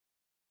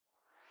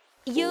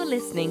You're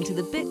listening to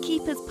the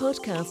Bookkeepers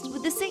podcast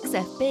with the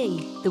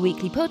 6FB, the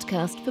weekly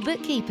podcast for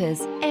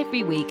bookkeepers.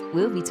 Every week,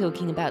 we'll be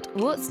talking about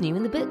what's new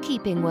in the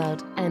bookkeeping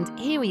world. And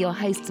here are your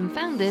hosts and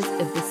founders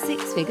of the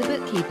Six-Figure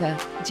Bookkeeper,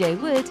 Jo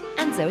Wood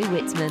and Zoe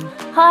Whitman.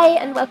 Hi,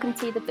 and welcome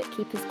to the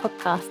Bookkeepers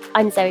podcast.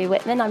 I'm Zoe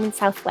Whitman. I'm in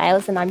South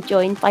Wales, and I'm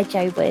joined by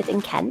Jo Wood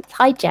in Kent.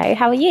 Hi, Jo.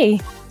 How are you?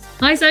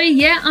 Hi Zoe,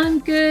 yeah, I'm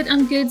good.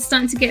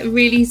 Starting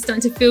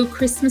to feel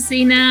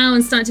Christmassy now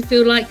and starting to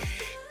feel like,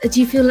 do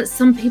you feel that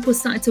some people are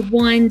starting to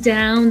wind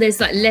down?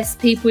 There's like less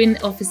people in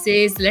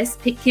offices, less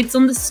kids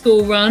on the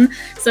school run.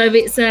 So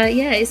it's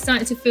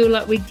starting to feel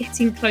like we're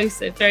getting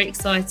closer. Very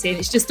exciting.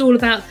 It's just all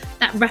about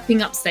that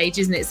wrapping up stage,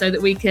 isn't it? So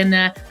that we can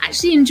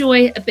actually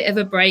enjoy a bit of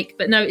a break.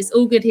 But no, it's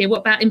all good here.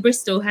 What about in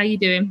Bristol? How are you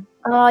doing?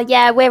 Oh,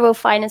 yeah, we're all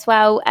fine as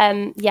well.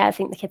 I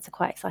think the kids are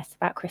quite excited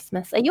about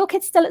Christmas. Are your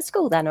kids still at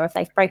school then, or have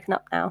they broken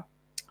up now?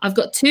 I've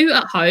got two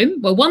at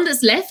home. Well, one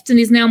that's left and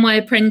is now my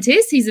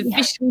apprentice. He's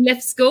officially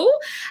left school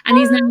and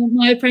he's now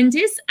my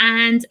apprentice.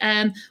 And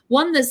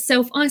one that's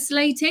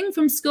self-isolating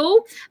from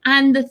school.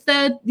 And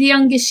the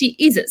youngest, she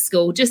is at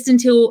school just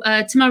until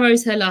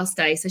tomorrow's her last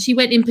day. So she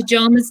went in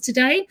pajamas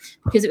today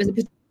because it was a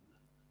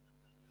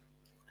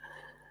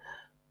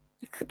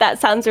That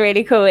sounds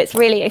really cool. It's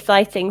really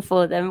exciting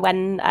for them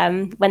when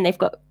they've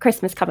got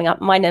Christmas coming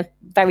up. Mine are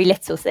very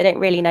little, so they don't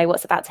really know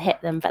what's about to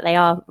hit them, but they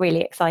are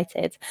really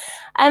excited.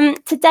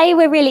 Today,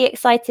 we're really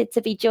excited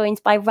to be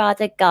joined by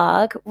Radha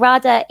Garg.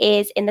 Radha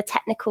is in the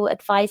technical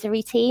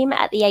advisory team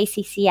at the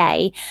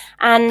ACCA,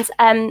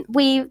 and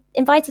we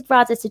invited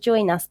Radha to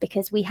join us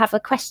because we have a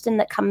question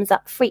that comes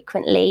up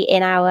frequently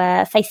in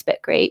our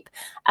Facebook group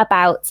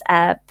about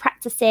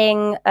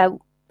practicing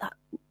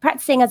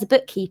as a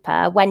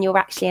bookkeeper when you're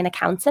actually an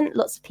accountant.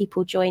 Lots of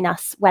people join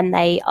us when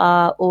they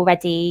are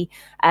already,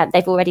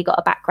 they've already got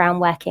a background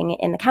working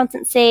in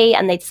accountancy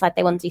and they decide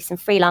they want to do some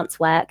freelance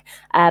work,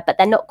 but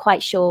they're not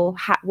quite sure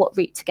what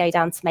route to go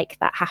down to make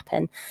that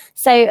happen.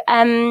 So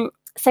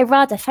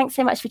Radha, thanks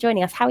so much for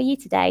joining us. How are you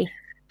today?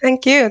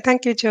 Thank you,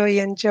 Joey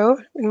and Jo,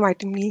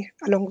 inviting me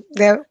along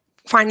there,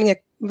 finding a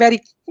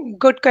very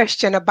good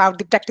question about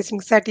the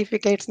practicing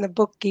certificates and the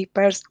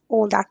bookkeepers,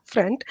 all that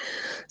front.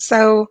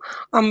 So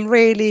I'm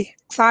really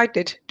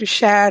excited to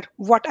share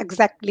what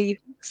exactly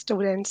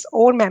students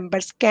or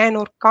members can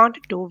or can't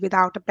do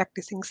without a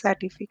practicing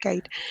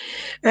certificate.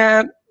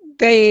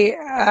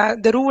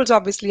 The rules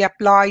obviously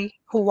apply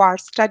who are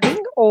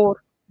studying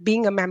or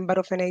being a member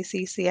of an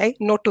ACCA,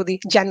 not to the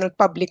general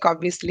public,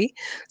 obviously.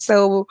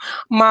 So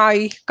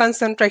my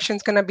concentration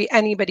is going to be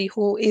anybody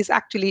who is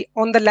actually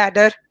on the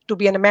ladder to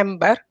be a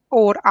member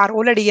or are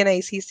already an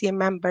ACCA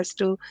members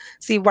to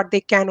see what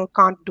they can or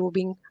can't do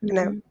being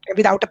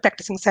without a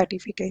practicing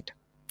certificate.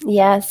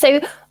 Yeah, so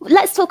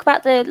let's talk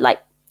about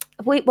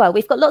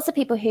we've got lots of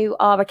people who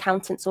are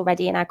accountants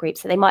already in our group.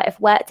 So they might have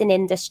worked in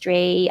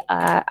industry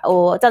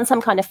or done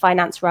some kind of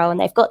finance role and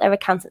they've got their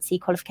accountancy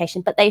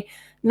qualification, but they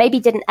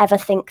maybe didn't ever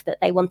think that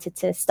they wanted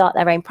to start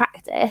their own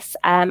practice.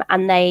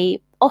 And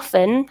they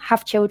often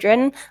have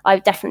children. I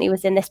definitely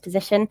was in this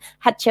position,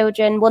 had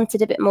children,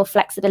 wanted a bit more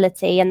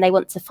flexibility, and they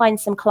want to find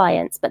some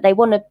clients, but they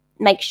want to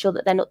make sure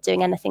that they're not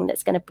doing anything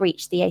that's going to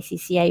breach the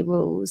ACCA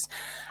rules.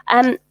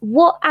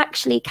 What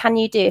actually can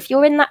you do if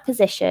you're in that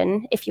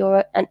position, if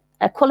you're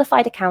a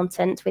qualified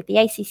accountant with the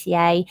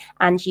ACCA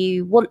and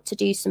you want to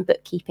do some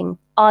bookkeeping?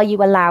 Are you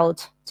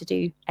allowed to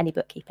do any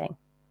bookkeeping?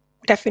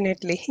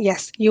 Definitely,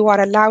 yes. You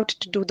are allowed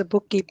to do the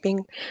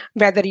bookkeeping,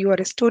 whether you are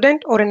a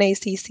student or an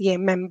ACCA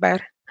member,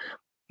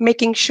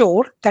 making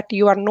sure that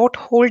you are not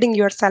holding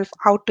yourself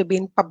out to be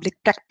in public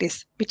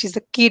practice, which is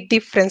the key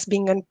difference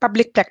being in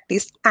public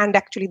practice and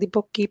actually the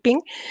bookkeeping.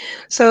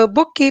 So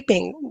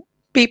bookkeeping,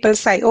 people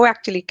say, oh,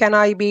 actually, can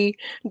I be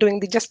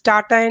doing the just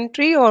data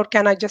entry or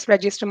can I just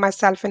register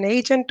myself an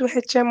agent to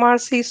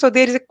HMRC? So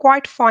there is a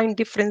quite fine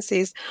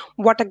differences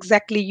what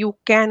exactly you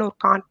can or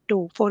can't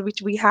do, for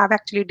which we have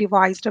actually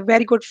devised a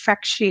very good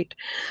fact sheet,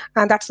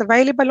 and that's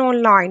available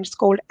online. It's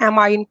called Am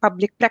I in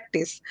Public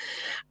Practice?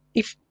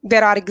 If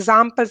there are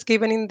examples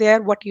given in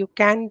there, what you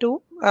can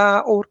do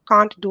or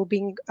can't do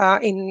being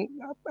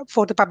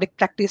for the public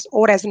practice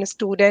or as a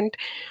student,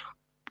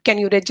 can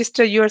you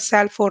register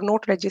yourself or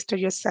not register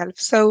yourself?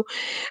 So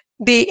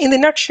in the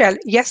nutshell,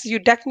 yes, you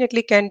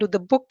definitely can do the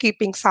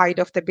bookkeeping side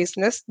of the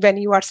business when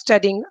you are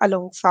studying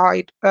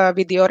alongside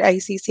with your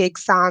ACCA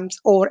exams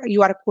or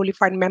you are a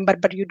qualified member,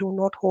 but you do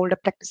not hold a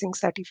practicing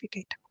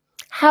certificate.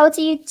 How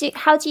do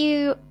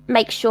you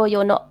make sure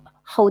you're not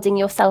holding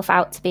yourself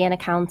out to be an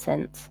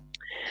accountant?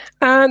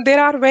 There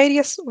are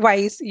various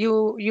ways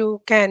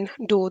you can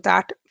do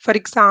that. For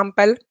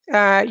example,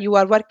 you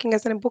are working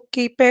as a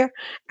bookkeeper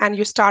and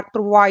you start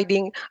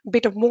providing a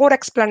bit of more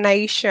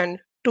explanation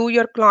to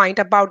your client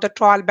about the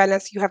trial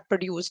balance you have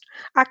produced.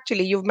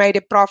 Actually, you've made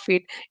a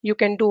profit. You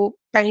can do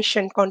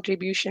pension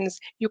contributions.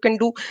 You can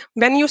do,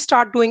 when you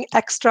start doing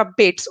extra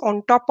bits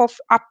on top of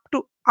up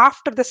to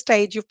after the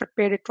stage you've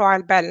prepared a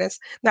trial balance,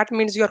 that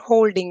means you're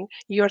holding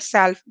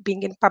yourself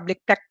being in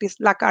public practice,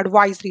 like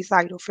advisory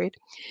side of it.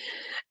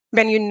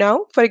 When you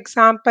know, for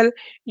example,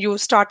 you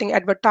starting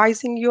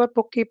advertising your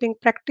bookkeeping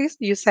practice,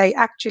 you say,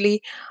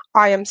 actually,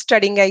 I am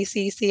studying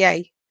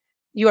ACCA.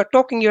 You are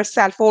talking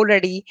yourself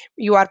already,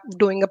 you are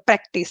doing a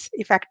practice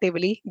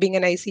effectively being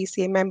an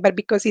ACCA member,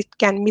 because it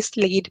can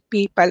mislead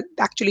people.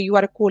 Actually, you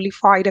are a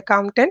qualified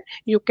accountant,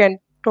 you can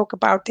talk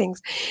about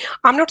things.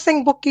 I'm not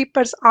saying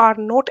bookkeepers are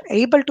not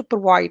able to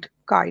provide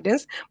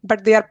guidance,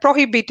 but they are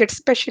prohibited,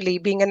 especially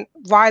being an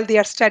while they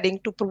are studying,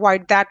 to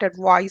provide that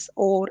advice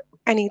or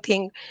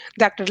anything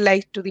that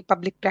relates to the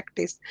public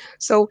practice.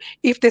 So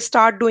if they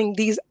start doing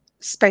these,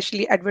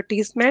 especially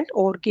advertisement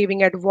or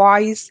giving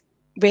advice,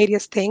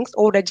 various things,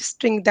 or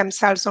registering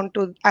themselves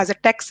onto as a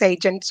tax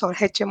agents on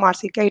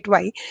HMRC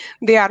gateway,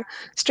 they are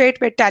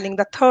straightway telling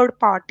the third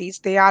parties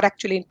they are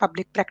actually in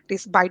public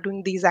practice by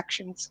doing these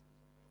actions.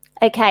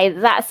 Okay,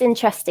 that's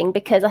interesting,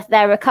 because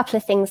there are a couple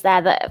of things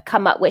there that have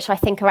come up which I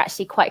think are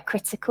actually quite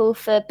critical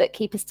for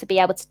bookkeepers to be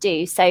able to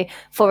do. So,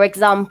 for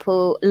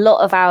example, a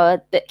lot of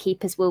our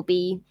bookkeepers will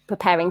be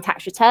preparing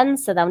tax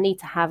returns, so they'll need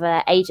to have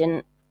an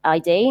agent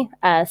ID.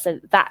 So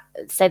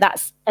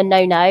that's a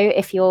no-no.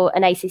 If you're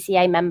an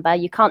ACCA member,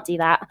 you can't do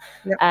that.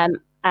 Yep.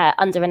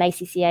 Under an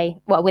ACCA,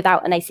 well,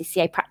 without an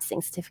ACCA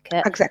practicing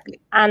certificate. Exactly.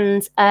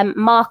 And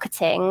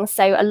marketing.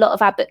 So a lot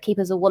of our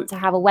bookkeepers will want to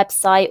have a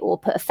website or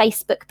put a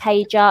Facebook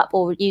page up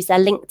or use their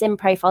LinkedIn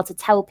profile to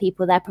tell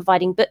people they're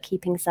providing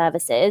bookkeeping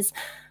services.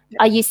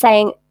 Are you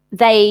saying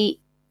they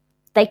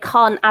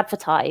can't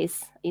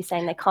advertise? Are you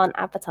saying they can't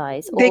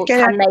advertise? Or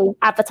can they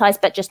advertise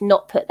but just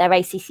not put their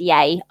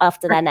ACCA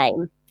after their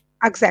name?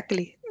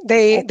 Exactly.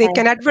 They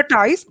can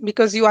advertise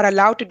because you are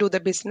allowed to do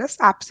the business,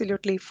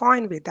 absolutely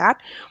fine with that.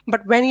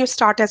 But when you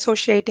start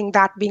associating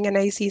that being an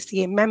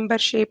ACCA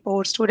membership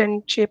or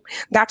studentship,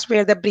 that's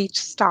where the breach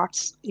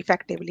starts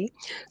effectively.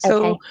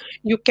 So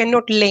you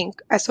cannot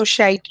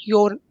associate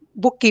your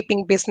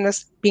bookkeeping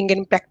business being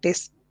in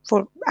practice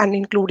and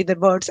including the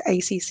words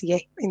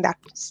ACCA in that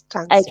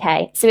stance.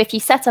 Okay. So if you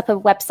set up a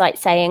website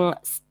saying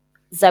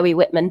Zoe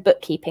Whitman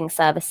Bookkeeping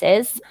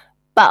Services,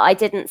 but I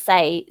didn't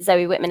say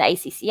Zoe Whitman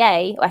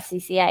ACCA or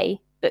FCCA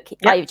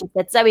I just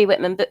said Zoe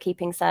Whitman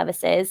Bookkeeping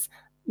Services.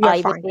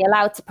 I would be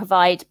allowed to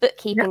provide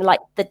bookkeeping, like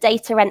the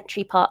data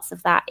entry parts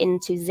of that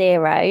into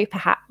Xero,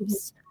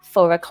 perhaps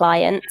for a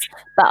client,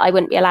 but I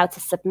wouldn't be allowed to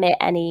submit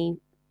any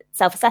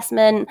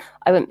self-assessment.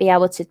 I wouldn't be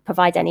able to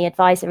provide any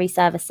advisory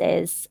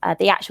services.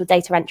 The actual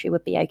data entry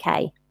would be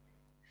okay.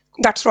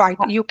 That's right.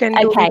 You can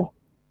do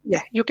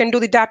you can do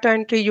the data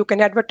entry. You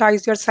can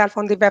advertise yourself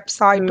on the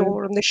website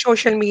or on the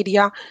social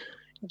media,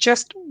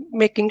 just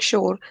making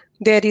sure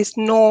there is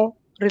no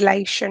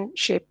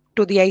relationship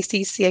to the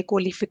ACCA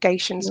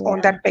qualifications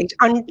on that page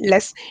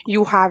unless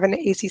you have an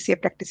ACCA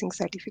practicing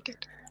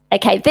certificate.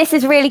 Okay, this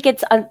is really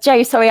good.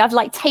 Joe, sorry,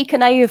 I've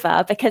taken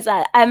over because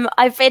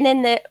I've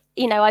been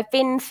I've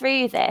been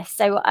through this.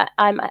 So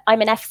I'm an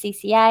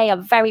FCCA. I'm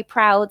a very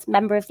proud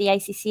member of the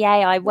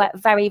ACCA. I worked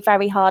very,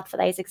 very hard for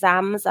those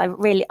exams. I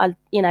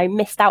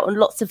missed out on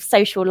lots of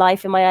social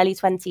life in my early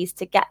 20s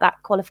to get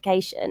that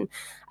qualification.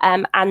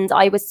 And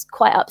I was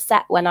quite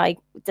upset when I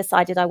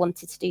decided I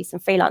wanted to do some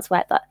freelance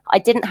work that I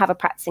didn't have a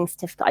practicing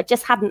certificate. I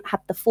just hadn't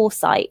had the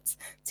foresight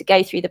to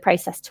go through the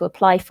process to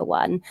apply for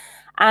one.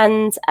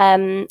 And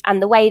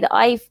the way that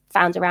I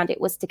found around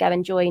it was to go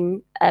and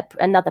join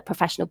another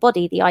professional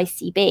body, the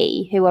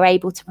ICB, who were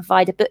able to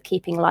provide a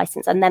bookkeeping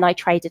license. And then I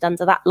traded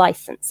under that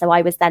license. So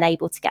I was then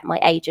able to get my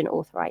agent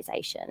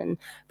authorization and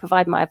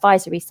provide my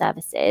advisory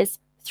services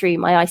through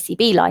my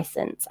ICB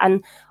license.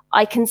 And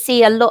I can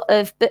see a lot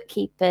of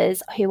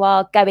bookkeepers who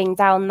are going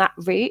down that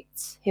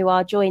route, who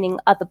are joining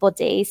other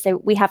bodies. So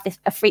we have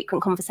a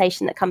frequent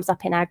conversation that comes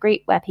up in our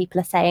group where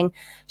people are saying,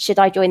 should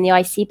I join the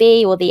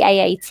ICB or the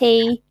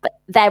AAT? But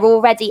they're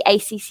already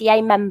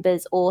ACCA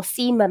members or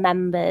CIMA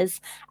members.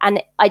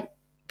 And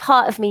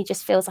part of me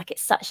just feels like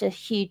it's such a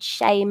huge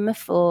shame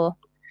for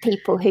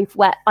people who've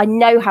worked. I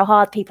know how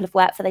hard people have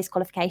worked for those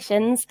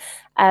qualifications.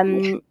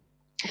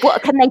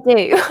 What can they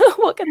do?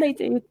 What can they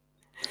do?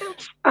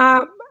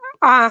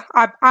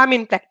 I'm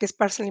in practice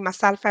personally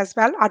myself as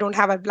well. I don't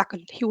have a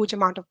huge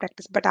amount of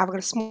practice, but I've got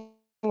a small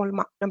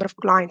number of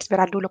clients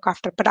where I do look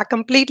after. But I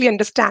completely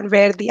understand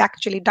where the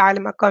actually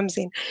dilemma comes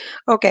in.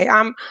 Okay,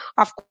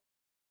 I've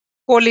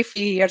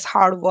qualified years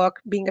hard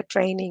work being a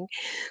training.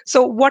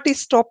 So what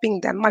is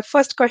stopping them? My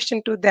first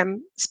question to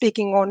them,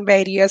 speaking on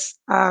various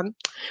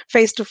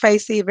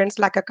face-to-face events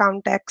like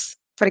AccountX,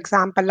 for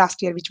example,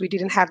 last year, which we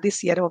didn't have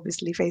this year,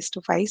 obviously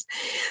face-to-face.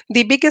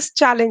 The biggest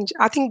challenge,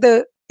 I think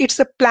it's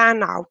a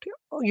plan out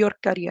your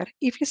career.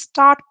 If you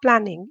start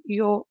planning,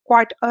 you're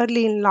quite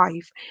early in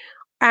life,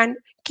 and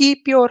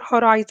keep your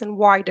horizon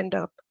widened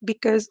up,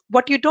 because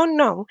what you don't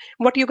know,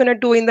 what you're going to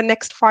do in the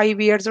next 5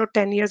 years or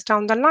 10 years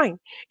down the line.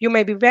 You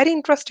may be very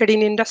interested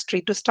in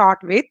industry to start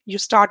with. You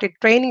started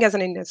training as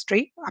an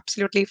industry,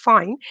 absolutely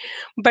fine.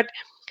 But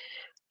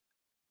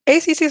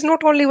ACC is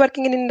not only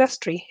working in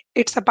industry,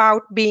 it's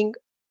about being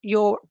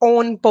your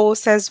own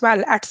boss as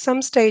well at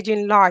some stage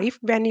in life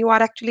when you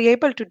are actually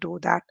able to do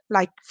that.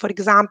 Like, for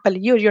example,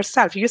 you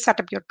yourself, you set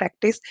up your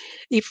practice.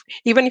 If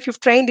even if you've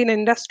trained in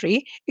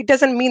industry, it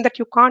doesn't mean that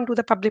you can't do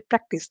the public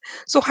practice.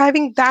 So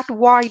having that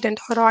wide and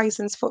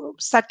horizons for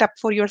set up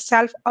for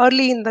yourself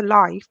early in the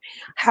life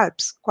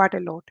helps quite a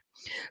lot.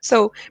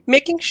 So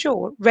making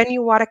sure when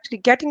you are actually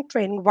getting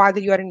training,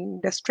 whether you are in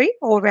industry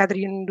or whether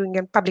you're doing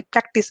a public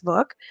practice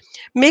work,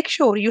 make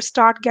sure you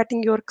start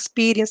getting your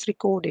experience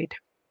recorded,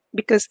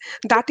 because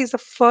that is the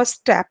first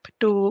step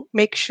to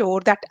make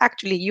sure that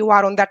actually you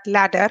are on that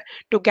ladder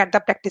to get the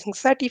practicing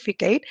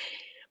certificate.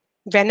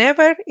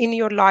 Whenever in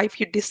your life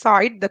you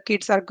decide the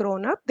kids are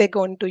grown up, they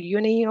go into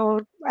uni,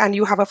 or and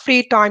you have a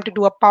free time to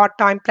do a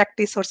part-time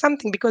practice or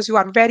something because you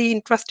are very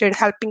interested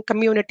helping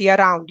community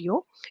around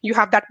you, you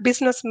have that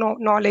business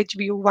knowledge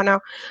you want to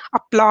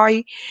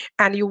apply,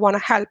 and you want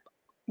to help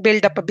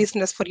build up a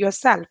business for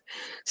yourself.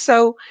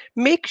 So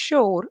make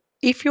sure,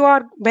 if you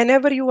are,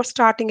 whenever you are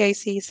starting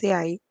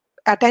ACCI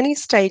at any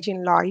stage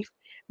in life,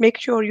 make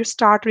sure you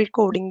start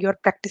recording your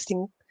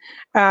practicing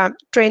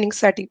training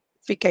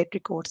certificate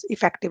records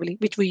effectively,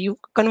 which we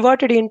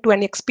converted into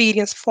an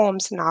experience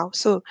forms now.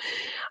 So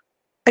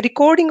a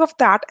recording of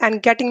that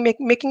and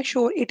making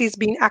sure it is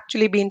being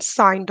actually being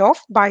signed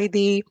off by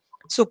the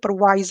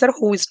supervisor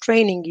who is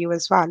training you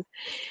as well.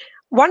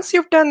 Once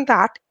you've done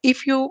that,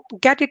 if you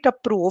get it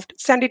approved,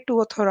 send it to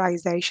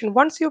authorization.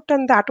 Once you've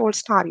done that whole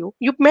scenario,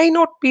 you may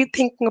not be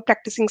thinking of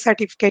practicing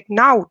certificate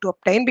now to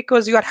obtain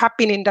because you are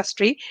happy in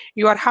industry,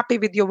 you are happy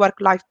with your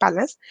work-life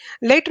balance.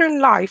 Later in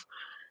life,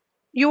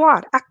 you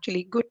are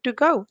actually good to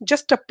go.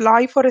 Just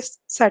apply for a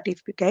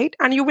certificate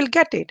and you will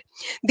get it.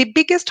 The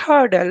biggest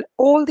hurdle,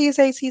 all these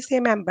ACCA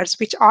members,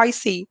 which I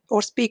see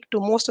or speak to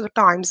most of the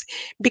times,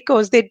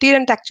 because they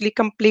didn't actually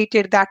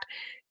completed that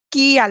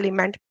key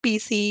element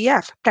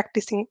PCEF,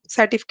 practicing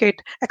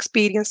certificate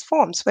experience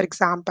forms, for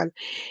example.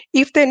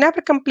 If they never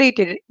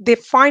completed it, they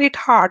find it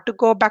hard to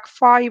go back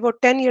 5 or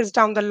 10 years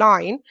down the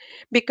line,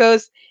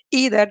 because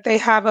either they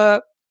have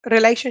a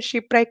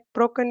relationship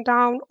broken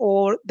down,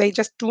 or they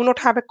just do not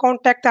have a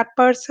contact that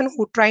person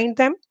who trained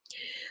them,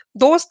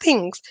 those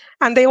things,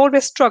 and they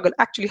always struggle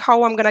actually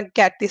how I'm going to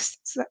get this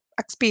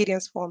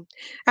experience form.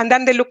 And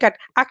then they look at,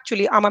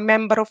 actually I'm a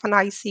member of an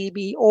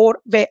ICB or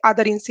where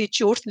other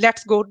institutes,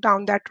 let's go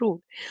down that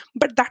route.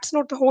 But that's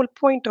not the whole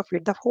point of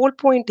it. The whole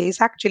point is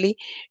actually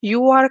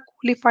you are a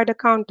qualified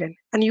accountant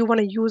and you want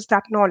to use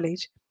that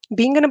knowledge.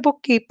 Being a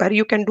bookkeeper,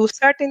 you can do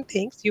certain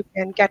things, you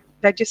can get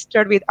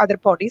registered with other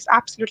bodies,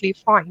 absolutely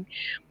fine.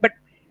 But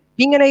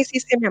being an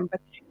ICC member,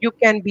 you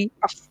can be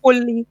a full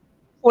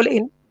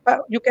in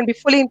you can be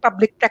fully in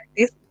public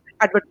practice,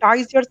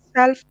 advertise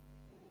yourself,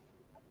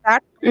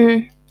 that.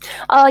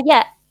 Oh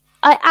yeah,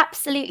 I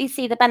absolutely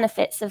see the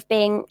benefits of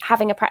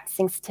having a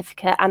practicing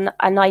certificate, and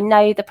I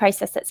know the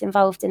process that's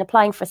involved in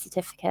applying for a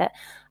certificate.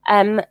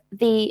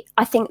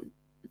 I think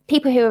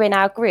people who are in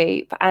our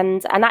group,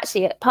 and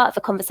actually part of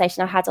a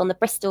conversation I had on the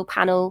Bristol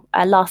panel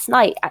last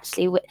night,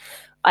 actually.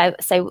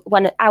 So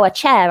our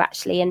chair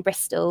actually in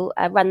Bristol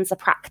runs a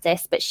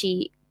practice, but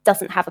she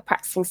doesn't have a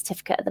practicing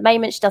certificate at the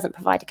moment. She doesn't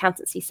provide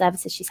accountancy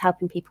services. She's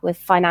helping people with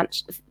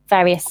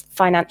various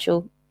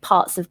financial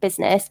parts of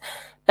business,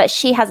 but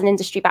she has an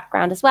industry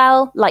background as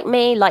well, like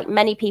me, like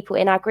many people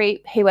in our group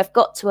who have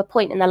got to a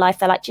point in their life,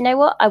 they're like, do you know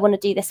what, I want to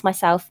do this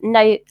myself.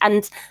 No,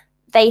 and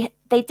they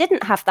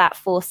didn't have that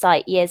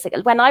foresight years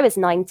ago. When I was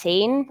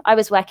 19, I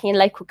was working in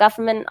local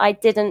government. I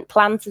didn't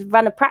plan to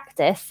run a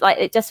practice. Like,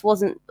 it just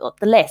wasn't on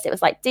the list. It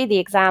was like, do the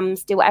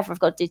exams, do whatever I've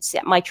got to do to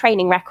get my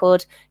training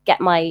record,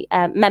 get my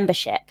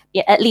membership,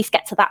 at least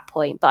get to that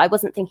point. But I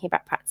wasn't thinking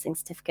about practicing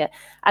certificate.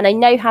 And I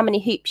know how many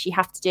hoops you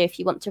have to do if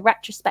you want to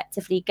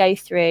retrospectively go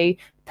through,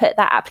 put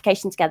that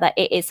application together.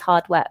 It is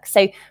hard work.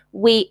 So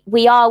we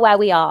are where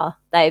we are,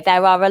 though.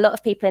 There are a lot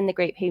of people in the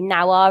group who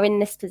now are in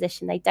this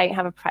position. They don't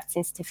have a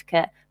practicing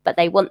certificate, but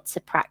they want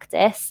to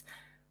practice.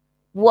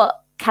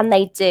 What can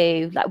they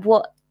do? Like,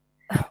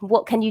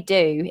 what can you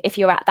do if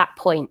you're at that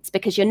point?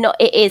 Because you're not,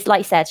 it is, like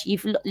you said,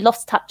 you've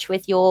lost touch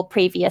with your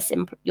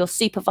your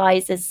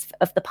supervisors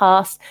of the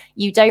past.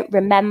 You don't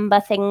remember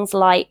things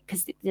like,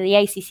 because the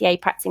ACCA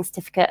practicing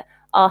certificate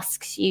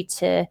asks you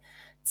to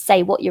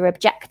say what your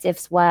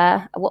objectives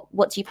were.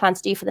 What do you plan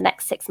to do for the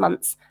next 6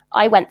 months?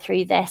 I went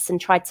through this and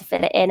tried to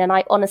fill it in, and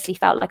I honestly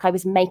felt like I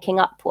was making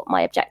up what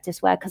my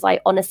objectives were, because I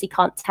honestly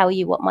can't tell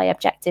you what my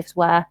objectives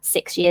were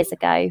 6 years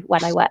ago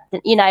when I worked.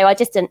 I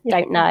just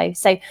don't know.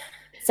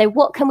 So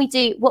what can we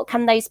do? What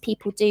can those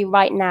people do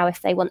right now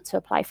if they want to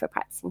apply for a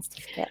practicing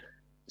certificate?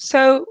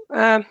 So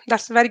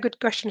that's a very good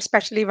question,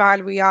 especially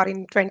while we are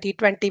in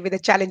 2020 with a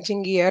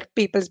challenging year,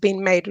 people's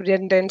been made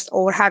redundant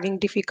or having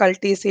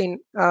difficulties in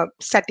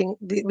setting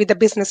with the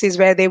businesses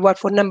where they work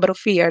for a number of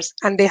years,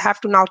 and they have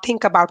to now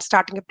think about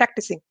starting a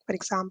practicing, for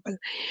example.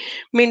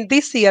 I mean,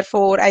 this year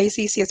for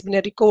ICC has been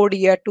a record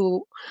year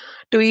to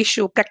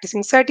issue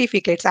practicing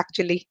certificates,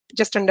 actually,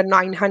 just under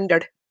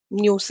 900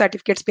 new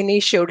certificates been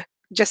issued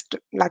just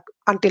like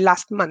until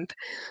last month.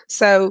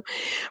 So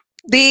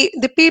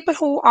The people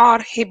who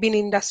are hip in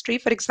industry,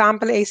 for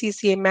example,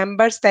 ACCA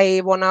members,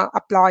 they want to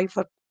apply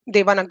for,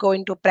 they want to go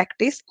into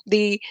practice.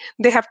 They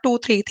have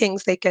 2-3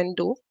 things they can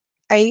do.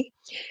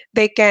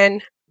 They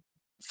can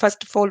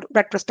first of all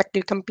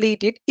retrospective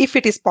complete it if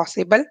it is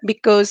possible,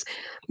 because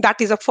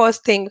that is the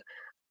first thing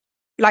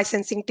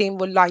licensing team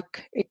will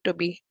like it to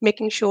be,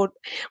 making sure,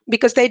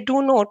 because they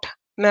do not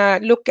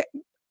look at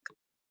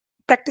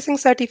practicing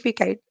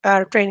certificate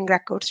training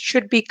records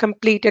should be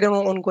completed on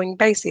an ongoing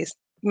basis.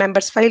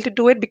 Members fail to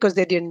do it because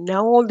they didn't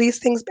know all these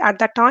things at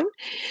that time.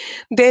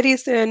 There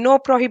is no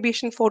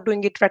prohibition for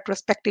doing it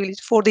retrospectively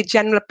for the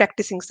general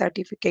practicing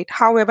certificate.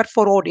 However,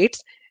 for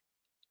audits,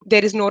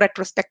 there is no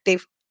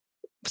retrospective.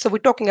 So we're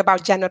talking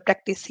about general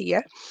practice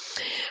here.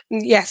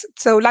 Yes,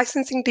 so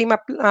licensing team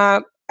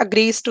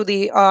agrees to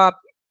the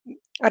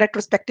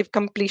retrospective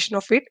completion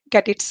of it,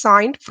 get it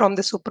signed from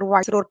the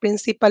supervisor or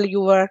principal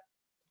you were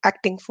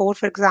acting for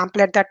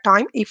example, at that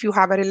time. If you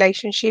have a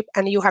relationship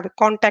and you have a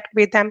contact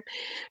with them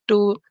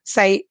to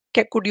say,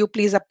 could you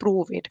please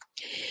approve it?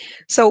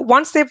 So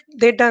once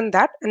they've done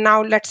that, and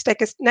now let's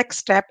take a next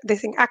step. They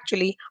think,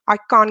 actually, I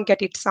can't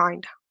get it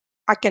signed.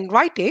 I can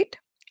write it,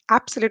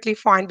 absolutely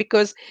fine,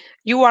 because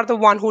you are the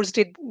one who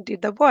did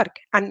the work.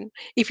 And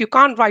if you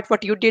can't write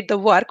what you did the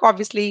work,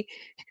 obviously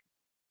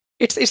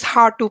it's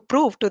hard to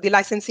prove to the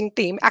licensing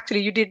team actually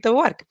you did the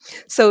work.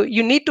 So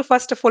you need to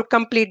first of all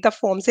complete the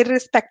forms,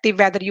 irrespective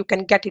whether you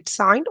can get it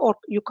signed or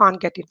you can't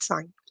get it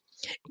signed.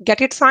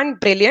 Get it signed,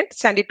 brilliant,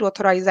 send it to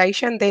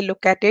authorization, they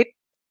look at it,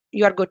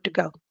 you are good to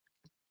go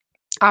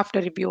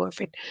after review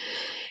of it.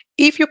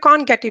 If you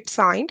can't get it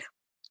signed,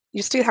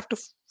 you still have to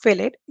fill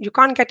it. You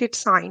can't get it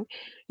signed,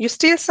 you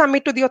still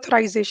submit to the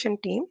authorization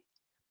team,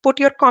 put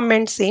your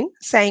comments in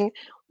saying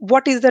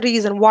what is the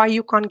reason why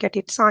you can't get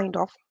it signed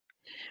off,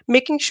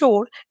 making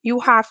sure you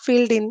have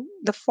filled in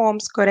the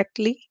forms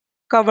correctly,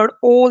 covered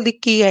all the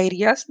key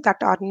areas that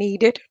are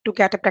needed to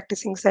get a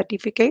practicing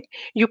certificate.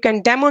 You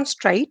can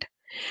demonstrate,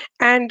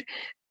 and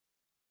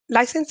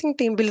licensing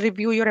team will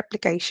review your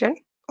application.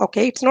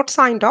 Okay, it's not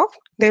signed off.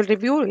 They'll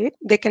review it.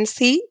 They can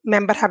see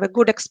member have a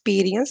good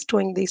experience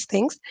doing these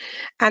things,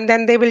 and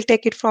then they will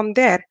take it from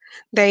there.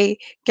 They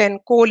can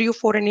call you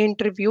for an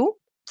interview,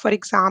 for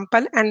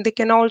example, and they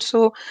can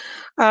also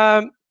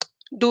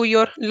do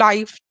your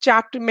live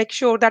chat to make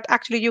sure that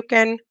actually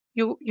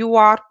you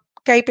are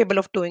capable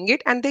of doing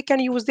it, and they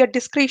can use their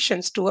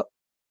discretions to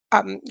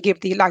give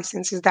the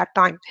licenses that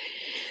time.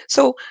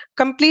 So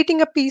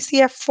completing a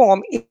PCF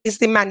form is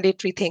the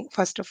mandatory thing.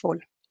 First of all,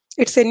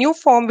 it's a new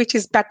form which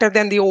is better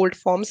than the old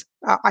forms.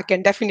 I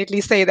can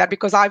definitely say that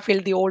because I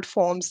filled the old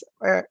forms.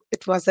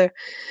 It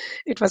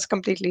was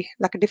completely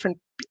like a different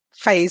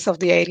phase of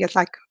the areas,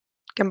 like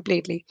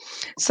completely.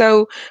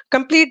 So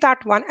complete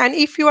that one. And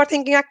if you are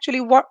thinking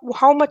actually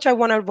how much I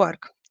want to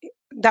work,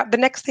 that the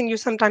next thing you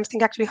sometimes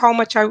think actually how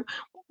much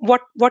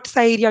what's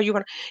the area you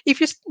want. If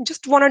you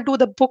just want to do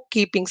the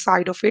bookkeeping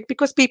side of it,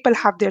 because people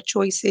have their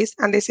choices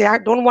and they say I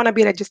don't want to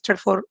be registered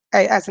for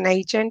as an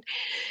agent,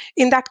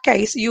 in that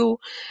case you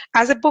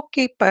as a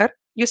bookkeeper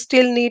you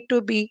still need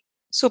to be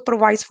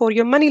supervised for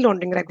your money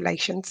laundering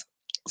regulations.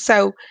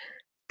 So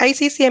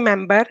ICCA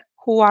member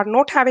who are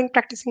not having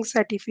practicing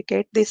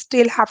certificate, they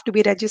still have to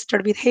be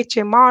registered with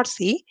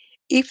HMRC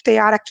if they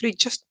are actually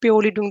just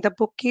purely doing the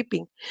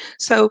bookkeeping.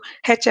 So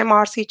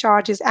HMRC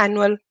charges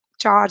annual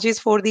charges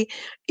for the,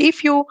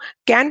 if you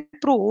can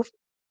prove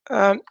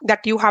that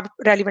you have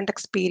relevant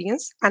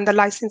experience and the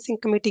licensing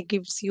committee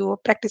gives you a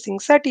practicing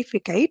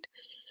certificate,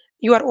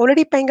 you are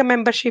already paying a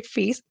membership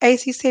fees.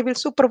 ICCA will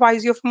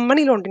supervise your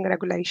money laundering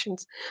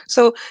regulations.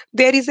 So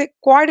there is a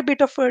quite a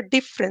bit of a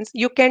difference.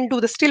 You can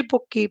do the still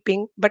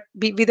bookkeeping, but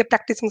with a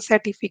practicing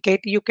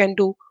certificate, you can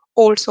do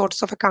all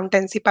sorts of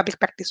accountancy, public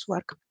practice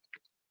work.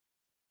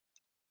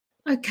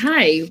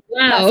 Okay,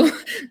 wow,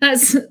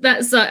 that's.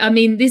 I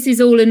mean, this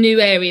is all a new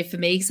area for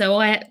me. So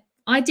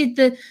I did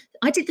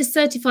the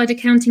certified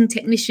accounting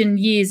technician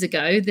years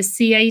ago, the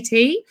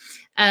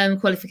CAT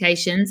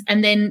qualifications,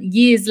 and then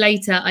years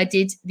later I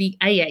did the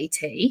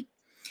AAT.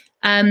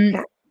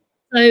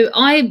 So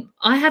I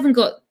haven't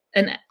got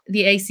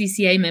the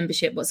ACCA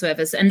membership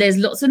whatsoever, and there's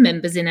lots of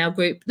members in our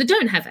group that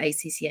don't have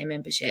ACCA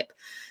membership,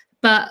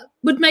 but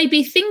would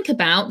maybe think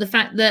about the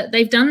fact that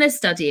they've done their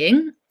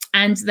studying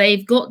and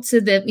they've got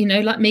to the,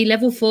 like me,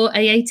 level 4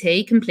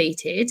 AAT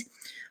completed.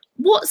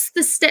 What's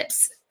the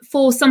steps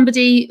for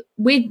somebody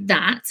with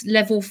that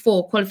level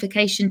 4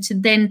 qualification to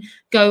then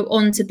go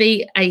on to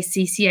be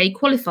ACCA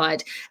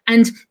qualified?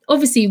 And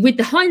obviously, with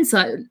the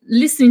hindsight,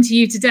 listening to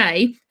you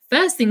today,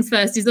 first things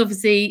first is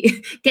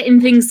obviously getting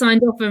things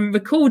signed off and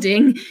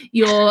recording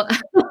your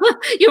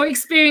your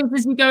experience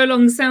as you go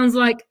along. Sounds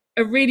like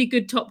a really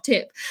good top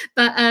tip.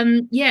 But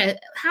yeah,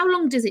 how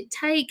long does it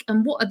take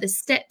and what are the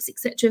steps,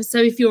 etc.? So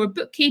if you're a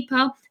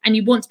bookkeeper and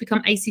you want to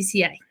become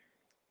ACCA.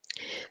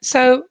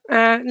 So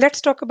let's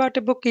talk about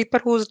a bookkeeper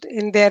who's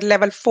in their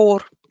level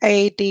 4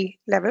 AAT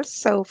levels.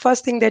 So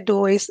first thing they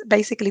do is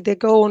basically they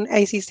go on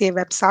ACCA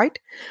website,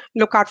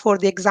 look out for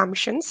the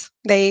exemptions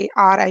they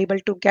are able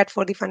to get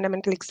for the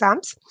fundamental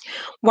exams.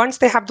 Once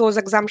they have those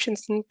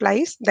exemptions in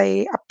place,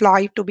 they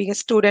apply to be a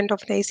student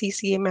of an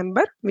ACCA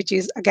member, which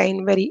is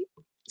again very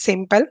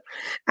simple,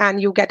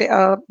 and you get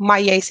a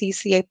My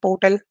ACCA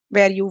portal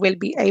where you will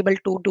be able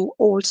to do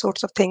all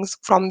sorts of things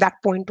from that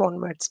point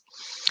onwards.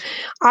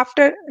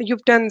 After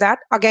you've done that,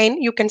 again,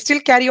 you can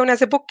still carry on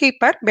as a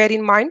bookkeeper. Bear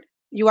in mind,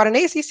 you are an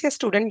ACCA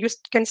student, you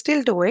can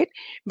still do it,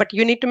 but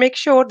you need to make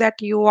sure that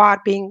you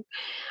are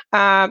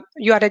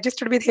you are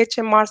registered with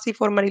HMRC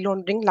for money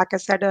laundering, like I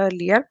said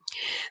earlier.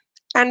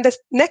 And the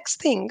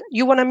next thing,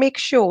 you want to make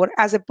sure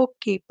as a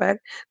bookkeeper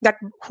that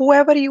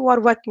whoever you are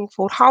working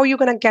for, how you're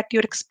going to get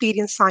your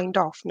experience signed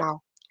off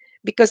now,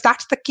 because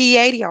that's the key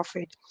area of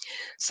it.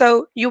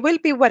 So you will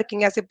be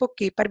working as a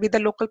bookkeeper with the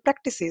local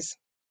practices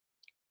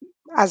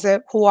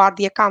who are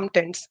the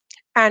accountants,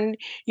 and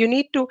you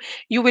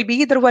will be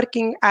either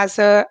working as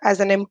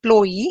an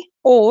employee,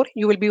 or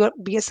you will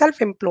be a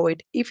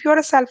self-employed. If you're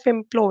a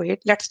self-employed,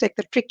 let's take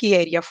the tricky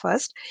area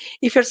first.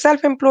 If you're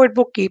self-employed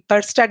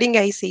bookkeeper studying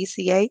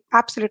ACCA,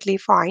 absolutely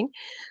fine.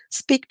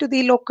 Speak to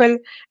the local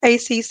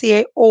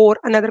ACCA or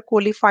another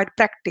qualified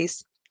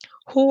practice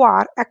who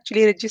are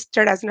actually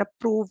registered as an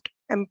approved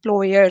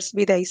employers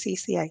with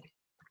ACCA.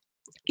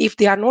 If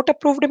they are not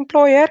approved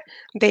employer,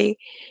 they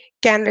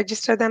can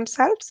register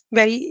themselves.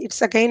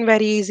 It's again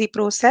very easy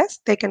process.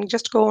 They can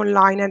just go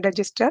online and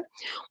register.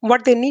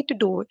 What they need to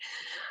do,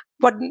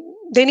 what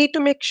they need to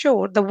make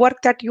sure the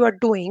work that you are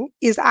doing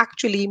is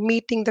actually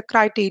meeting the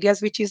criteria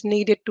which is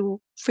needed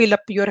to fill up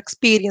your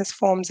experience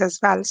forms as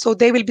well. So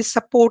they will be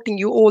supporting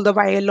you all the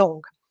way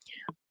along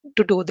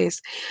to do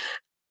this.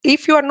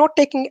 If you are not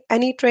taking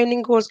any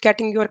training course,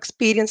 getting your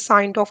experience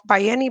signed off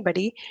by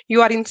anybody,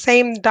 you are in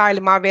same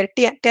dilemma where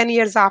 10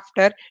 years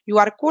after you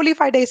are a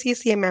qualified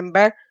ACCA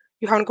member,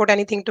 you haven't got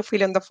anything to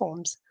fill in the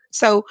forms.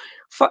 So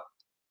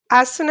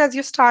as soon as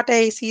you start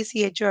a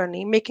ACCA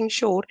journey, making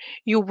sure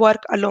you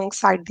work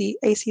alongside the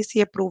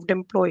ACCA approved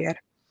employer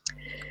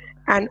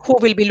and who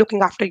will be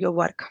looking after your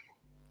work.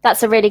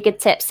 That's a really good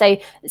tip. So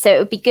it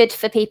would be good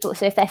for people.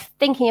 So if they're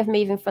thinking of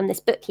moving from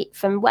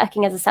from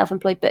working as a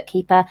self-employed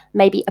bookkeeper,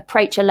 maybe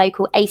approach a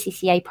local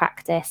ACCA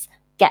practice,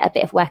 get a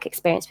bit of work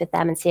experience with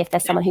them, and see if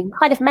there's someone who can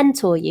kind of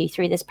mentor you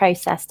through this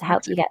process to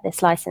help you get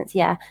this license.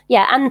 Yeah.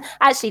 And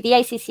actually, the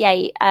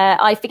ACCA,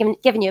 I've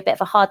given you a bit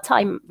of a hard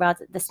time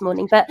rather this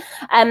morning, but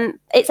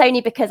it's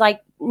only because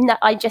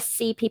I just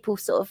see people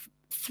sort of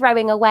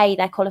throwing away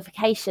their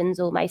qualifications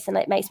almost, and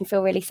it makes me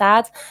feel really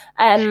sad.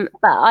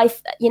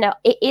 But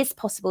it is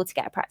possible to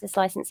get a practice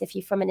license if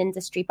you're from an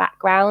industry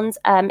background.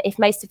 If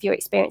most of your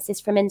experience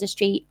is from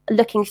industry,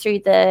 looking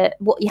through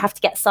what you have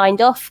to get signed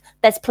off,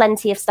 there's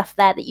plenty of stuff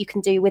there that you can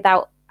do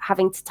without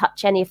having to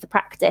touch any of the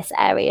practice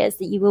areas,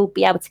 that you will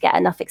be able to get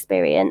enough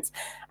experience.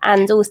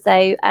 And also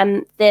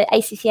the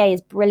ACCA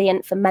is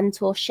brilliant for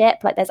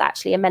mentorship. Like, there's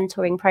actually a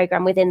mentoring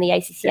program within the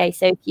ACCA.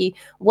 So if you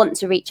want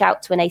to reach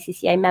out to an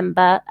ACCA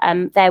member,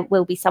 there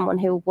will be someone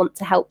who will want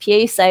to help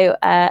you. So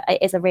it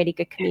is a really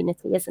good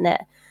community, isn't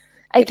it?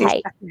 Okay. It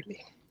is,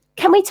 definitely.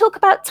 Can we talk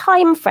about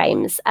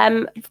timeframes?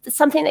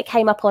 Something that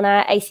came up on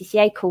our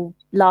ACCA call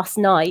last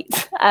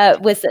night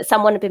was that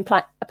someone had been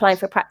applying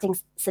for a practicing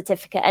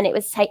certificate, and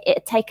it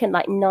had taken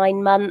like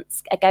 9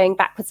 months, going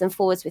backwards and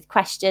forwards with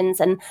questions.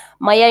 And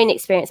my own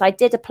experience, I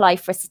did apply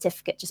for a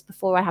certificate just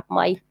before I had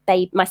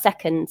my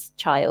second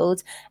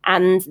child,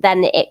 and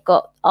then it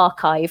got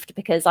archived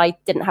because I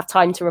didn't have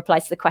time to reply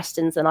to the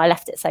questions, and I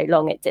left it so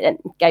long it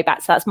didn't go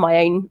back. So that's my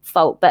own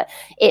fault. But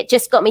it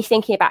just got me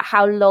thinking about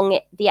how long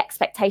the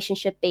expectation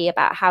should be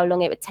about how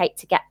long it would take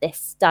to get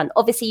this done.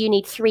 Obviously, you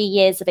need 3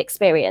 years of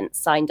experience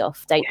signed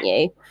off, don't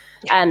you?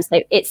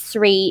 So it's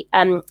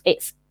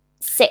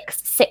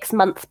 6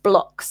 month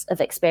blocks of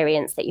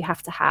experience that you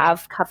have to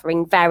have,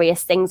 covering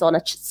various things on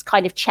a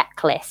kind of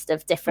checklist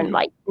of different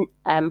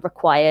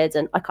required,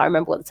 and I can't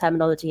remember what the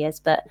terminology is,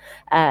 but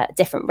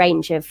different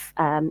range of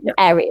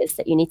areas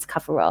that you need to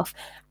cover off.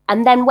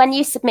 And then when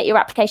you submit your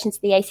application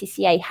to the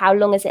ACCA, how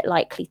long is it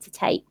likely to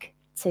take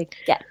to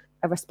get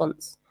a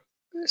response?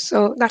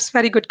 So that's a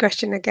very good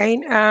question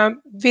again.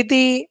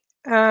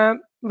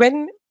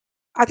 When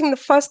I think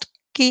the first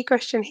key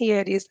question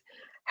here is,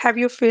 have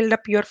you filled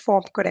up your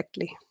form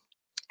correctly?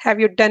 Have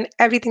you done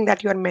everything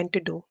that you are meant to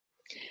do?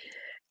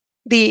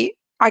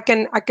 I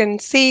can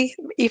see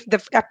if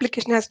the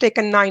application has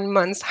taken 9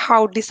 months,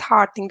 how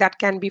disheartening that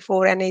can be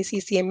for an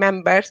ACCA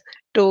members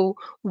to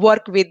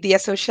work with the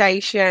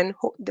association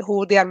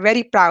who they are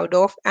very proud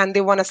of, and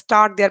they want to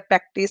start their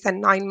practice,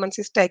 and 9 months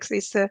it takes.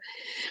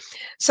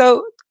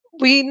 So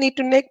we need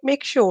to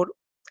make sure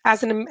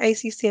as an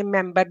ACCA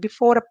member,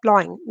 before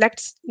applying,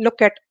 let's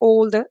look at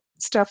all the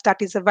stuff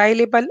that is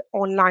available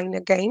online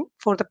again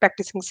for the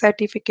practicing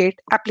certificate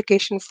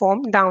application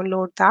form.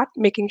 Download that,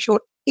 making sure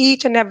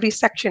each and every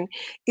section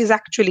is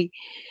actually,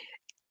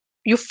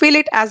 you fill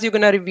it as you're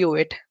going to review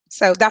it.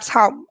 So that's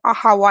how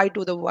I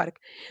do the work.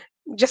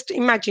 Just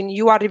imagine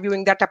you are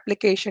reviewing that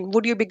application.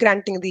 Would you be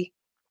granting the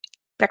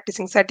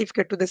practicing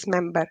certificate to this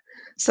member.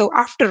 So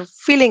after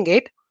filling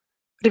it,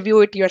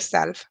 review it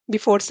yourself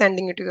before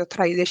sending it to the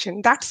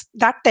authorization.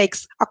 That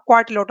takes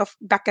quite a lot of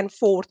back and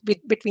forth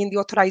between the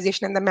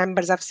authorization and the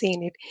members. I've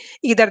seen it.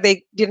 Either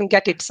they didn't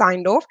get it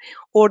signed off,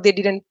 or they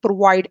didn't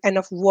provide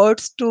enough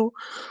words to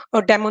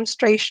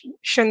demonstrate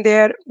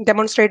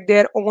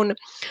their own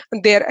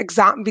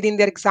within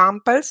their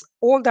examples.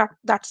 All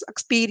that's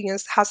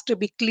experience has to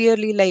be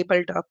clearly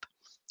labeled up,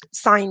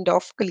 signed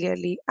off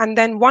clearly. And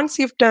then once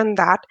you've done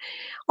that,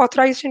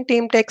 authorization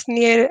team takes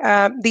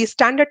the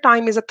standard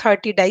time is a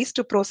 30 days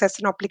to process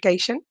an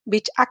application,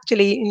 which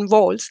actually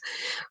involves,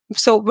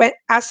 so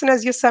as soon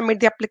as you submit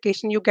the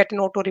application, you get an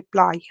auto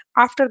reply.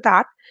 After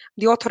that,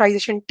 the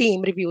authorization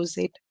team reviews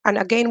it. And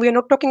again, we are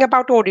not talking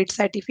about audit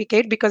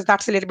certificate, because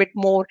that's a little bit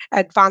more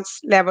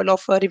advanced level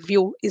of a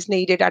review is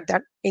needed at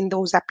that in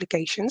those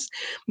applications.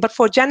 But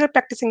for general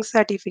practicing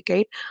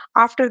certificate,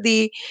 after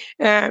the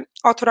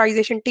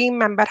authorization team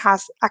member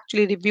has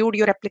actually reviewed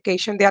your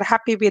application, they are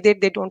happy with it,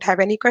 they don't have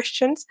any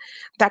questions,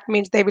 that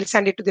means they will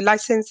send it to the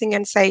licensing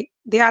and say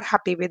they are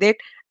happy with it,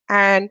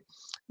 and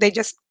they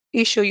just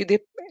issue you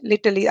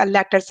literally a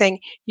letter saying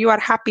we are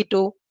happy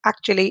to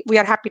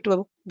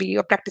be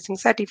a practicing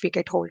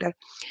certificate holder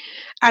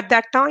at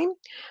that time.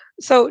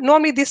 So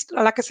normally this,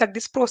 like I said,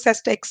 this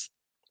process takes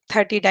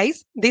 30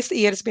 days. This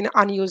year has been an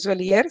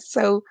unusual year,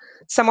 so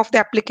some of the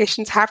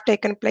applications have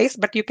taken place,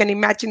 but you can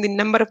imagine the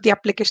number of the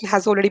application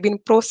has already been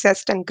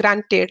processed and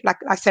granted. Like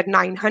I said,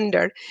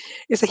 900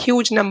 is a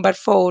huge number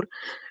for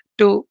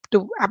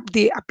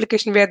the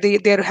application where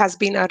there has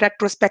been a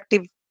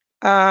retrospective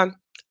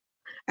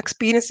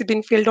experience has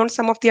been filled on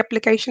some of the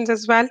applications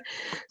as well.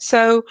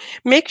 So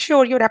make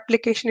sure your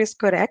application is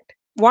correct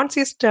once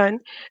it's done,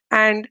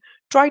 and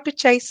try to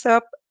chase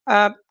up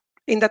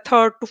in the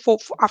third to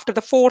fourth, after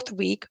the fourth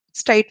week,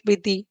 straight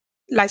with the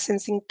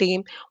licensing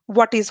team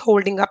what is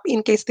holding up,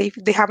 in case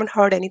they haven't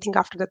heard anything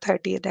after the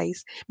 30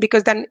 days,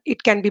 because then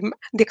it can be,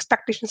 the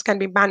expectations can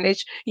be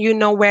managed. You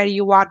know where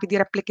you are with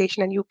your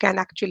application, and you can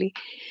actually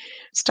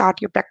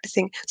start your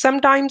practicing.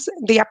 Sometimes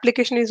the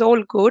application is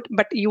all good,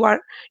 but you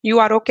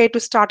are okay to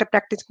start a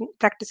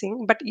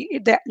practicing, but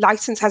the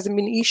license hasn't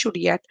been issued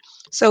yet.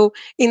 So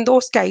in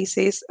those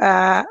cases,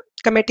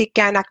 committee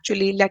can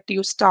actually let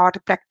you start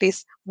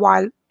practice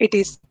while it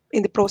is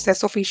in the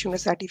process of issuing a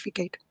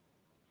certificate.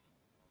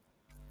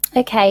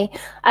 Okay,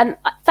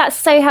 that's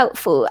so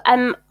helpful.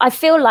 I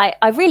feel like,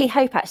 I really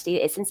hope actually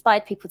it's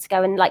inspired people to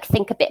go and like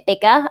think a bit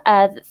bigger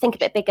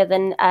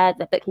than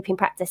the bookkeeping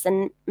practice,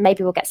 and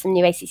maybe we'll get some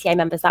new ACCA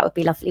members. That would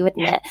be lovely,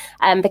 wouldn't it?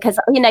 Because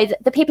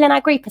the people in our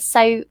group are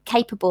so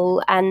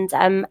capable, and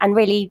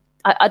really,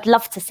 I'd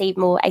love to see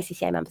more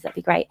ACCA members. That'd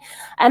be great.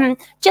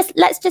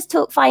 Let's just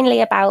talk finally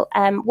about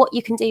what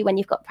you can do when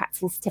you've got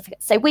practicing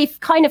certificates. So we've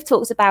kind of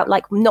talked about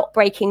like not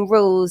breaking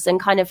rules and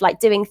kind of like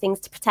doing things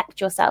to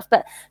protect yourself,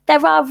 but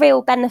there are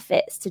real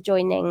benefits to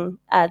joining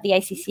the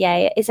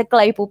ACCA. It's a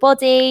global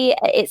body.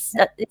 It's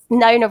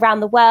known around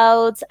the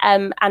world,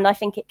 and I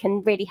think it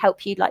can really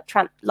help you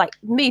like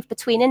move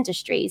between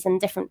industries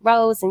and different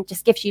roles, and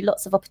just gives you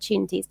lots of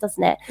opportunities,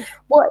 doesn't it?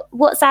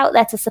 What's out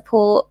there to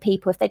support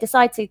people if they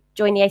decide to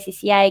join the ACCA,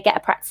 get a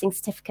practicing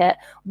certificate?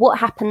 What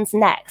happens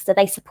next? Are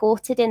they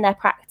supported in their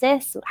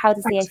practice? How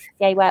does the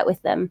ACCA work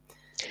with them?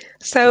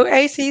 So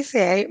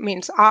ACCA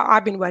means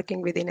I've been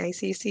working within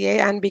ACCA,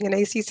 and being an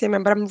ACCA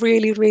member, I'm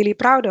really, really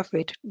proud of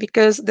it,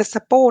 because the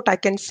support I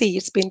can see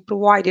it's been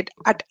provided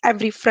at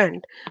every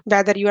front,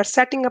 whether you are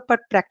setting up a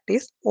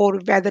practice or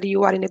whether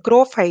you are in a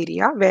growth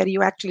area where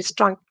you actually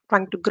trying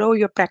to grow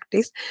your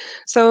practice.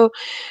 So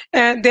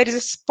there is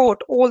a support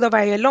all the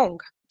way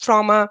along,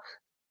 from a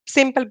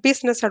simple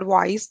business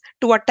advice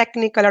to a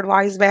technical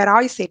advice where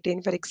I sit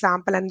in, for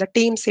example, and the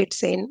team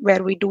sits in,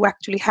 where we do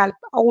actually help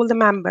all the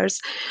members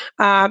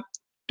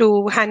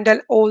to handle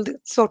all the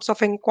sorts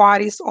of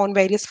inquiries on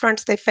various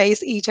fronts they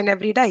face each and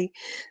every day.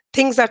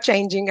 Things are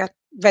changing at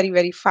very,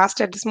 very fast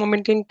at this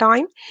moment in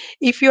time.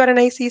 If you are an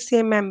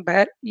ACCA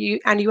member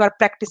and you are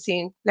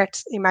practicing,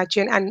 let's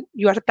imagine, and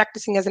you are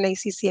practicing as an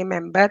ACCA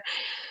member,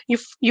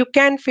 you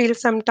can feel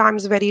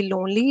sometimes very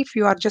lonely if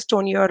you are just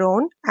on your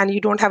own and you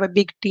don't have a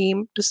big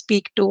team to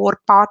speak to, or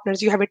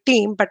partners. You have a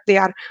team, but they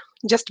are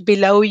just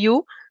below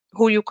you,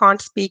 who you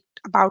can't speak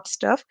about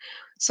stuff.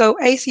 So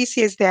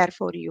ACCA is there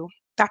for you.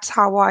 That's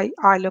how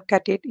I look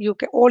at it.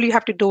 All you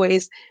have to do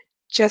is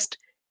just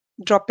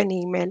drop an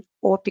email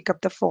or pick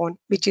up the phone,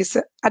 which is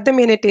at the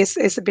minute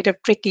is a bit of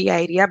tricky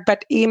area,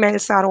 but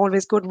emails are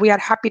always good. We are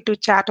happy to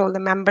chat all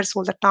the members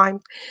all the time.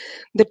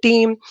 The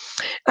team,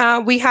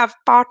 we have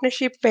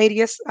partnership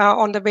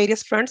on the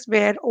various fronts,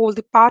 where all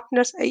the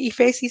partners, if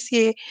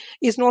ACCA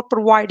is not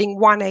providing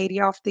one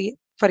area of the,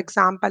 for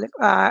example,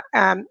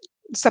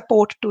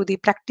 support to the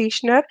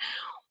practitioner,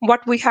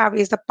 what we have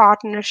is the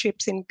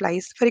partnerships in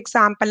place. For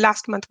example,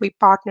 last month we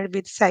partnered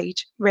with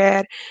Sage,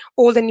 where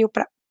all the new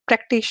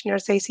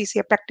practitioners,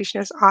 ACCA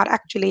practitioners, are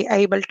actually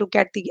able to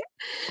get the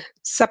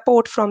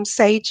support from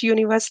Sage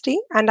University,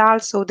 and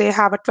also they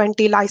have a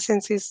 20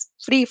 licenses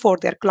free for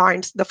their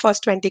clients, the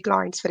first 20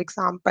 clients, for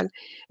example,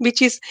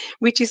 which is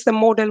the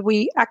model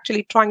we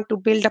actually trying to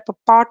build up a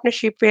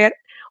partnership where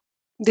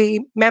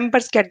the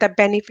members get the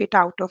benefit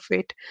out of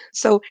it.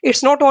 So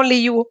it's not only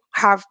you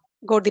have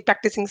got the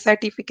practicing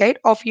certificate,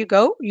 off you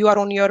go, you are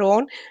on your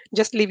own,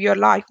 just live your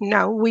life.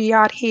 No, we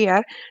are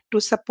here to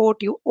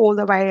support you all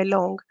the way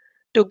along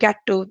to get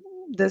to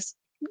this,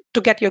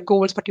 to get your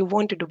goals, what you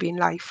wanted to be in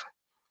life.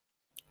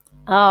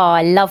 Oh,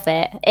 I love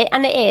it.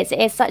 And it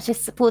is such a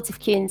supportive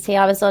community.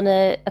 I was on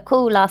a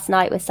call last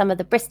night with some of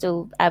the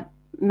Bristol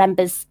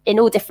members in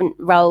all different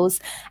roles,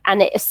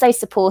 and it was so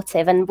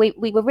supportive, and we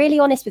were really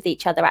honest with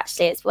each other.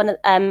 Actually, it's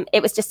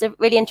it was just a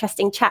really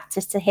interesting chat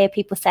just to hear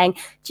people saying,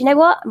 do you know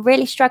what, I'm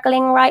really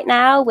struggling right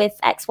now with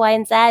X, Y,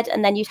 and Z,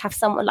 and then you'd have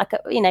someone like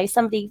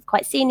somebody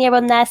quite senior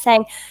on there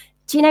saying,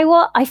 do you know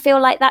what, I feel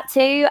like that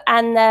too.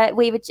 And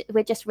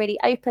we're just really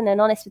open and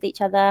honest with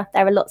each other.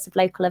 There are lots of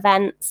local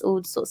events,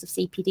 all sorts of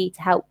CPD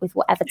to help with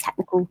whatever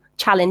technical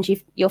challenge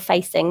you're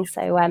facing.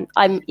 So I'm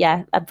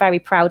a very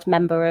proud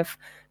member of,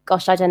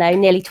 gosh, I don't know,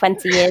 nearly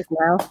 20 years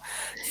now.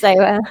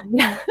 So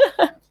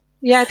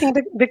yeah, I think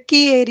the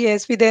key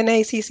areas within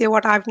ACCA,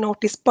 what I've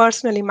noticed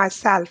personally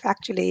myself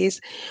actually,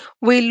 is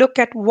we look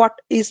at what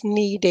is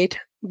needed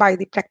by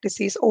the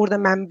practices or the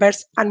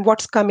members and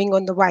what's coming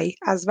on the way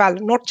as well.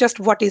 Not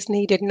just what is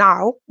needed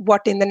now,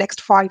 what in the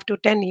next 5 to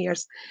 10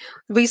 years.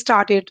 We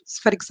started,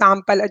 for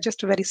example,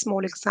 just a very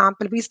small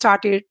example, we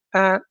started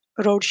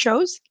road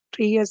shows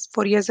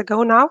 4 years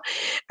ago now.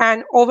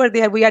 And over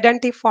there, we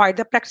identified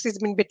the practice has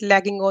been a bit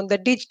lagging on the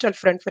digital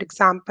front, for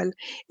example.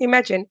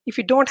 Imagine if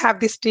you don't have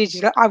this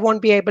digital, I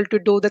won't be able to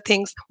do the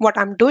things what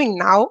I'm doing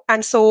now.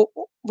 And so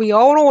we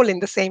are all in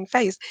the same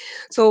phase.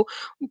 So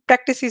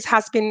practices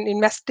has been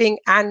investing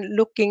and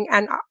looking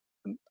and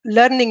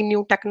learning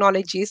new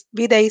technologies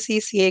with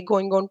ACCA,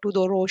 going on to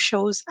the road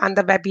shows and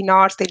the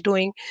webinars they're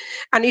doing.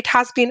 And it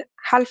has been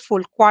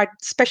helpful, quite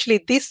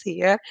especially this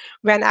year,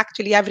 when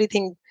actually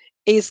everything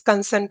is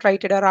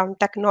concentrated around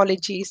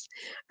technologies,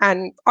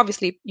 and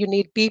obviously you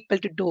need people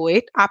to do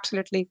it,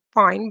 absolutely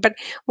fine. But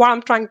what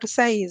I'm trying to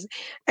say is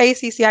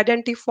ACC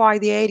identify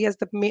the areas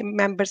that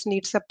members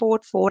need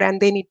support for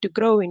and they need to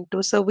grow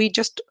into. So we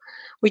just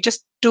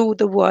do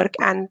the work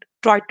and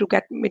try to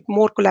get with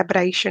more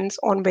collaborations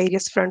on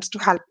various fronts to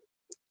help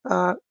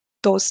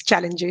those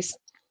challenges.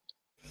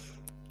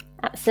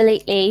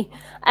 Absolutely.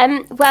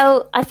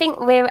 Well, I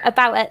think we're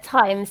about at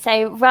time.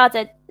 So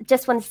Radha,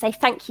 just want to say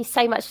thank you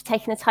so much for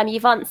taking the time.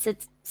 You've answered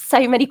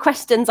so many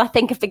questions I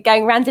think have been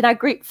going around in our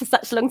group for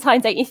such a long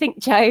time, don't you think,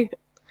 Jo?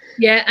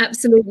 Yeah,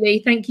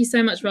 absolutely. Thank you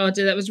so much,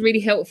 Radha. That was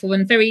really helpful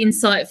and very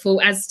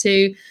insightful as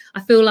to,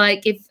 I feel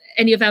like if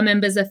any of our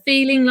members are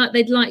feeling like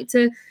they'd like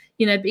to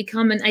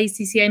become an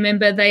ACCA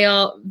member, they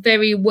are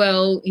very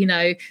well,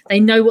 they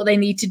know what they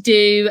need to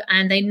do,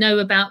 and they know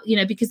about,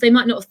 because they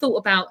might not have thought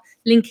about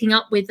linking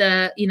up with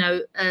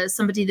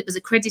somebody that was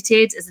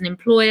accredited as an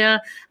employer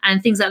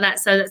and things like that.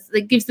 So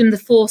that gives them the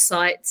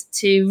foresight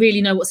to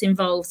really know what's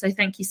involved. So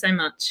thank you so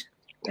much.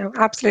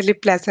 Absolutely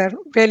pleasure.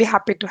 Really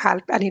happy to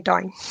help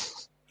anytime.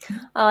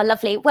 Oh,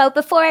 lovely. Well,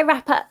 before I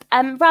wrap up,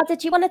 Radha,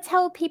 do you want to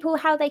tell people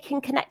how they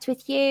can connect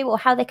with you or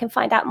how they can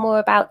find out more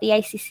about the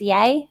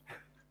ACCA?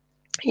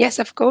 Yes,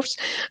 of course.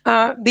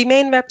 The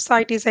main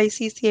website is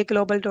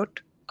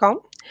accaglobal.com.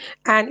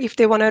 And if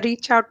they want to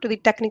reach out to the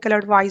technical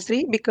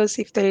advisory, because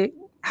if they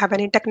have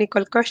any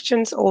technical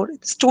questions, or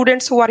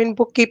students who are in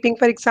bookkeeping,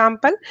 for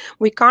example,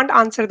 we can't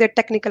answer their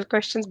technical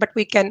questions, but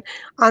we can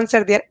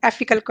answer their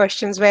ethical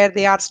questions where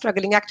they are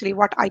struggling, actually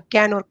what I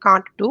can or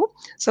can't do.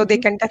 So they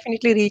can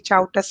definitely reach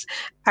out us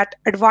at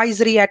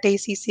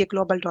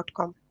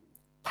advisory@accaglobal.com.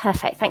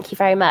 Perfect. Thank you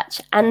very much.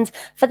 And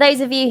for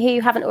those of you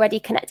who haven't already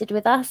connected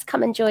with us,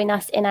 come and join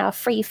us in our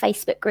free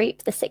Facebook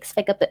group, the Six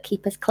Figure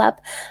Bookkeepers Club.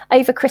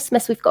 Over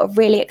Christmas, we've got a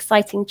really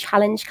exciting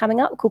challenge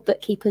coming up called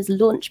Bookkeepers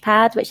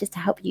Launchpad, which is to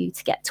help you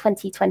to get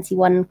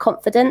 2021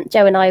 confident.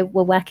 Jo and I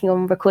were working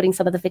on recording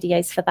some of the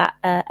videos for that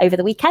over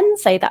the weekend.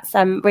 So that's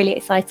really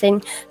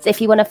exciting. So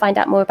if you want to find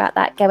out more about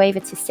that, go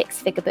over to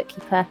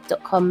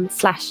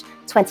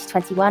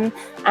sixfigurebookkeeper.com/2021.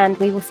 And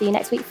we will see you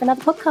next week for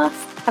another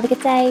podcast. Have a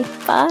good day.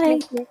 Bye.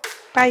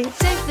 Bye.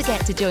 Don't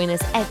forget to join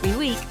us every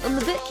week on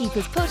the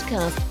Bookkeepers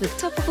podcast with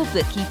topical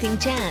bookkeeping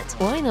chat.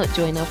 Why not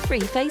join our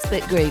free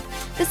Facebook group,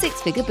 the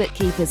Six Figure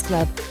Bookkeepers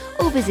Club,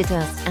 or visit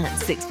us at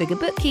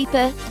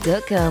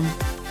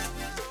sixfigurebookkeeper.com.